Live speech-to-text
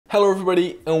Hello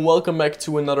everybody and welcome back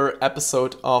to another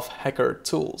episode of Hacker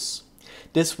Tools.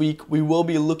 This week we will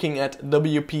be looking at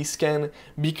WPScan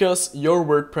because your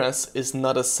WordPress is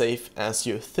not as safe as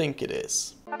you think it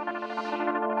is.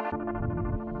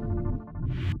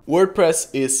 WordPress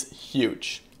is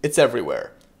huge. It's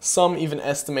everywhere. Some even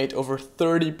estimate over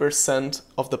 30%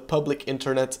 of the public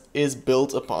internet is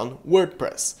built upon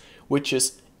WordPress, which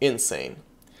is insane.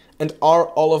 And are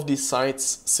all of these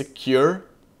sites secure?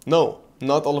 No.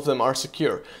 Not all of them are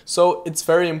secure. So it's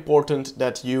very important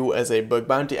that you as a bug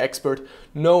bounty expert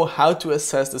know how to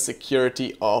assess the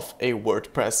security of a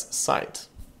WordPress site.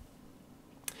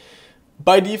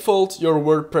 By default, your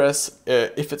WordPress,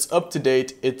 if it's up to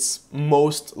date, it's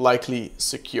most likely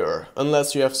secure.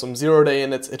 Unless you have some 0-day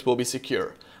in it, it will be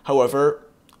secure. However,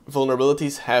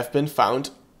 vulnerabilities have been found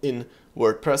in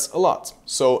WordPress a lot.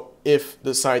 So if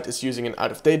the site is using an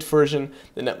out-of-date version,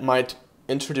 then that might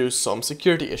introduce some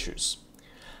security issues.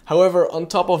 However, on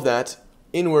top of that,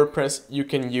 in WordPress you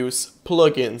can use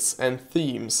plugins and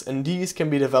themes, and these can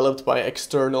be developed by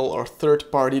external or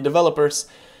third-party developers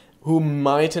who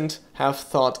mightn't have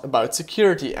thought about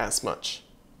security as much.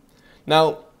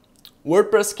 Now,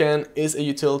 WordPressScan is a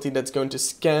utility that's going to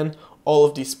scan all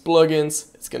of these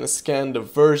plugins, it's going to scan the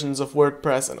versions of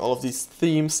WordPress and all of these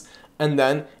themes, and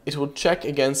then it will check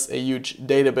against a huge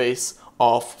database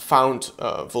of found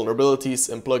vulnerabilities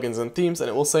in plugins and themes, and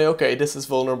it will say, okay, this is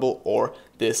vulnerable or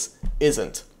this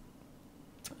isn't.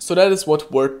 So that is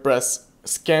what WordPress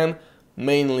Scan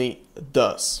mainly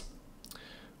does.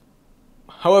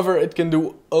 However, it can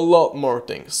do a lot more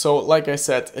things. So like I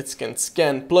said, it can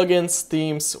scan plugins,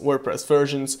 themes, WordPress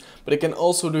versions, but it can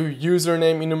also do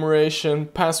username enumeration,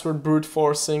 password brute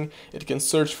forcing, it can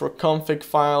search for config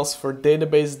files, for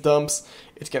database dumps,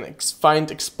 it can find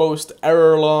exposed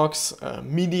error logs,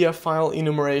 media file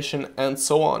enumeration, and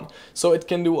so on. So it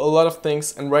can do a lot of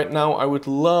things, and right now I would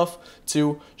love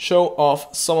to show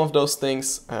off some of those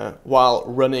things while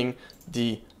running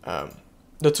the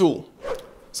tool.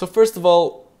 So first of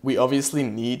all, we obviously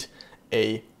need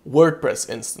a WordPress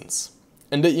instance.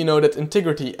 And did you know that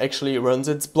Integrity actually runs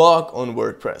its blog on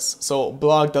WordPress? So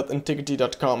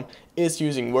blog.integrity.com is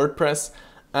using WordPress,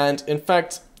 and in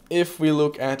fact, if we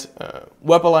look at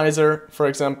Webalizer, for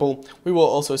example, we will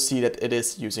also see that it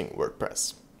is using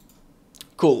WordPress.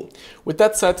 Cool. With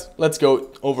that said, let's go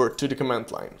over to the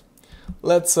command line.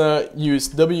 Let's use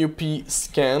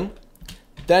WPScan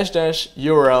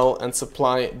 --URL and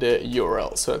supply the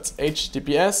URL. So it's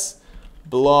https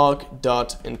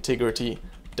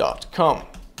blog.integrity.com.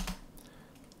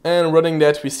 And running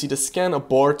that, we see the scan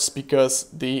aborts because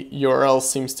the URL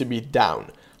seems to be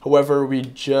down. However, we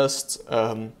just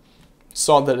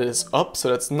saw that it is up, so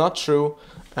that's not true,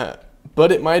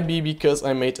 but it might be because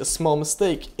I made a small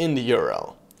mistake in the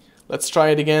URL. Let's try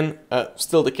it again,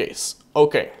 still the case.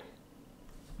 Okay.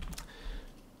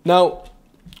 Now,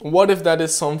 what if that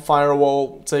is some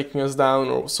firewall taking us down,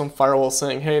 or some firewall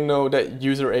saying, hey, no, that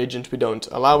user agent, we don't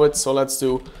allow it, so let's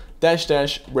do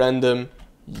 -- random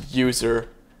user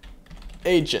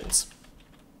agent.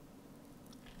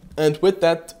 And with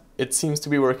that, it seems to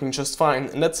be working just fine.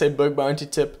 And that's a bug bounty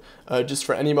tip just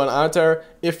for anyone out there.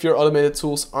 If your automated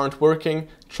tools aren't working,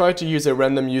 try to use a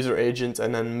random user agent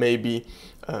and then maybe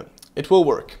it will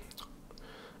work.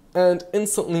 And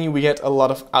instantly we get a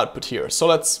lot of output here. So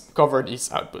let's cover these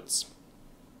outputs.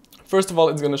 First of all,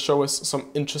 it's going to show us some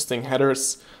interesting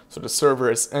headers. So the server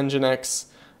is Nginx.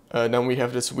 Then we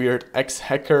have this weird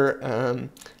xhacker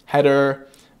header,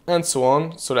 and so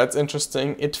on. So that's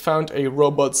interesting. It found a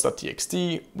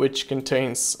robots.txt, which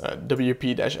contains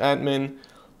wp-admin,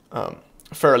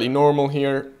 fairly normal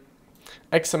here.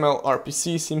 XML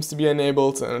RPC seems to be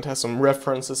enabled, and it has some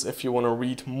references if you want to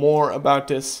read more about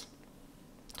this.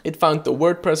 It found the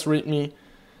WordPress README,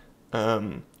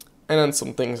 and then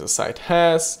some things the site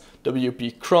has.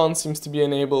 WP cron seems to be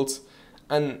enabled,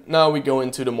 and now we go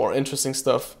into the more interesting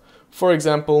stuff. For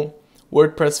example,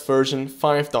 WordPress version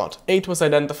 5.8 was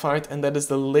identified, and that is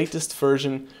the latest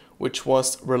version, which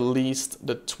was released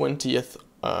the 20th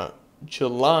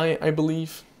July, I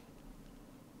believe.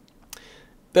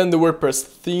 Then the WordPress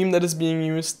theme that is being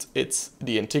used, it's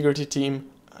the Integrity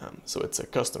theme, so it's a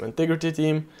custom Integrity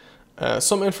theme.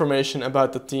 Some information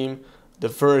about the theme, the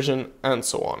version, and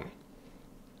so on.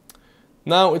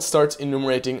 Now it starts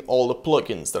enumerating all the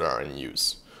plugins that are in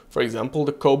use. For example,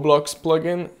 the CoBlocks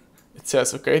plugin, it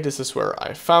says, okay, this is where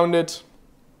I found it.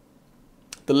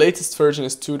 The latest version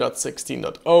is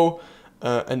 2.16.0,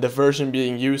 and the version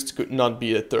being used could not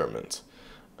be determined.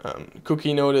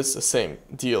 Cookie notice, the same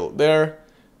deal there.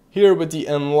 Here with the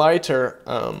Enlighter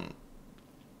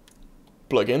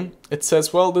plugin, it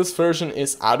says, well, this version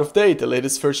is out of date. The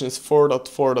latest version is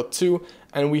 4.4.2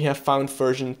 and we have found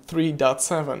version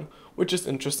 3.7, which is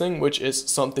interesting, which is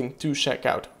something to check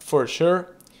out for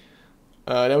sure.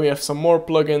 Then we have some more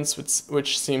plugins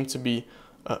which seem to be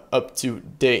up to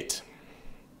date.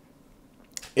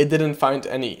 It didn't find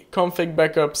any config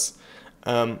backups.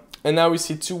 And now we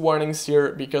see 2 warnings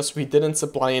here because we didn't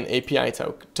supply an API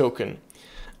token.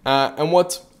 And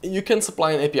what you can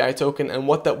supply an API token, and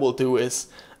what that will do is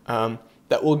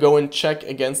that will go and check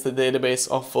against the database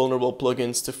of vulnerable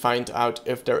plugins to find out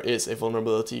if there is a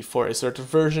vulnerability for a certain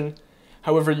version.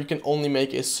 However, you can only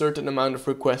make a certain amount of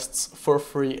requests for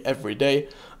free every day.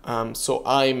 So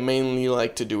I mainly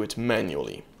like to do it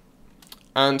manually.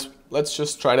 And let's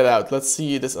just try that out. Let's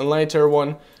see, this Enlighter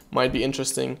one might be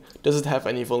interesting. Does it have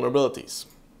any vulnerabilities?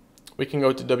 We can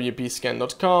go to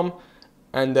WPScan.com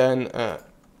and then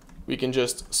we can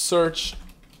just search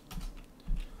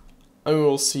and we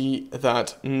will see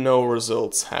that no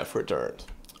results have returned.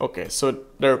 Okay, so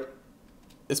there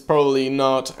is probably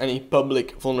not any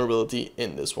public vulnerability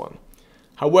in this one.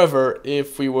 However,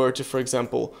 if we were to, for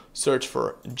example, search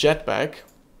for Jetpack,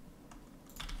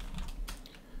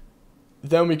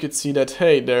 then we could see that,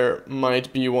 hey, there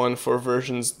might be one for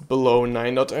versions below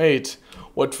 9.8.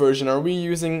 What version are we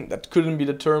using? That couldn't be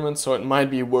determined, so it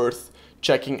might be worth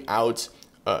checking out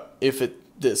if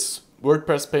this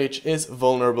WordPress page is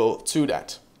vulnerable to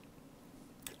that.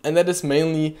 And that is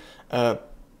mainly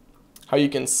how you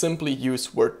can simply use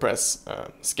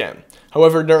WordPress scan.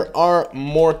 However, there are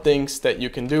more things that you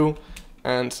can do,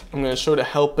 and I'm going to show the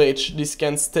help page. These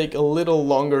scans take a little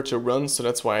longer to run, so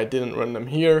that's why I didn't run them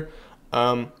here.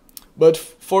 But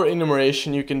for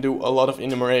enumeration, you can do a lot of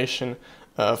enumeration.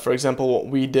 For example, what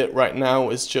we did right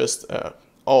now is just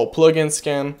all plugin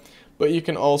scan, but you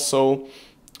can also,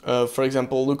 for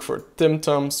example, look for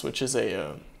TimTums, which is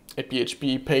a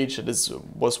PHP page that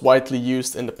was widely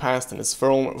used in the past and is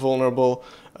vulnerable.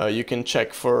 You can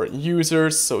check for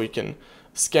users, so you can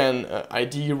scan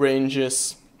ID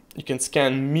ranges. You can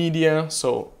scan media,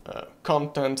 so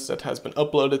content that has been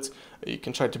uploaded. You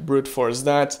can try to brute force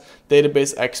that,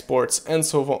 database exports, and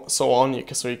so on.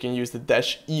 So you can use the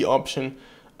 -E option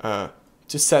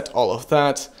to set all of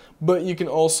that. But you can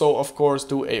also, of course,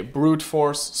 do a brute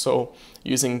force. So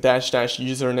using --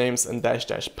 usernames and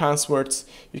 -- passwords,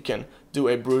 you can do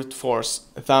a brute force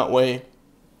that way.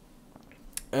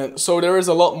 And so there is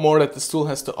a lot more that this tool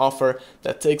has to offer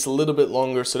that takes a little bit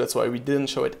longer, so that's why we didn't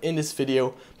show it in this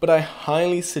video. But I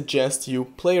highly suggest you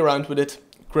play around with it,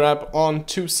 grab on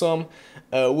to some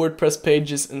WordPress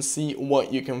pages and see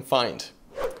what you can find.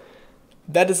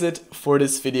 That is it for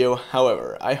this video.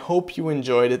 However, I hope you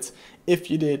enjoyed it.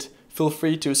 If you did, feel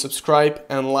free to subscribe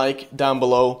and like down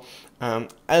below.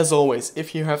 As always,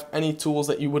 if you have any tools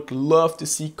that you would love to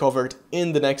see covered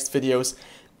in the next videos,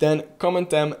 then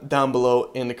comment them down below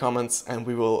in the comments and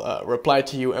we will reply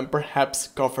to you and perhaps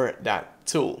cover that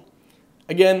tool.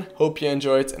 Again, hope you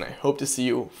enjoyed and I hope to see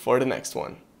you for the next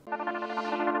one.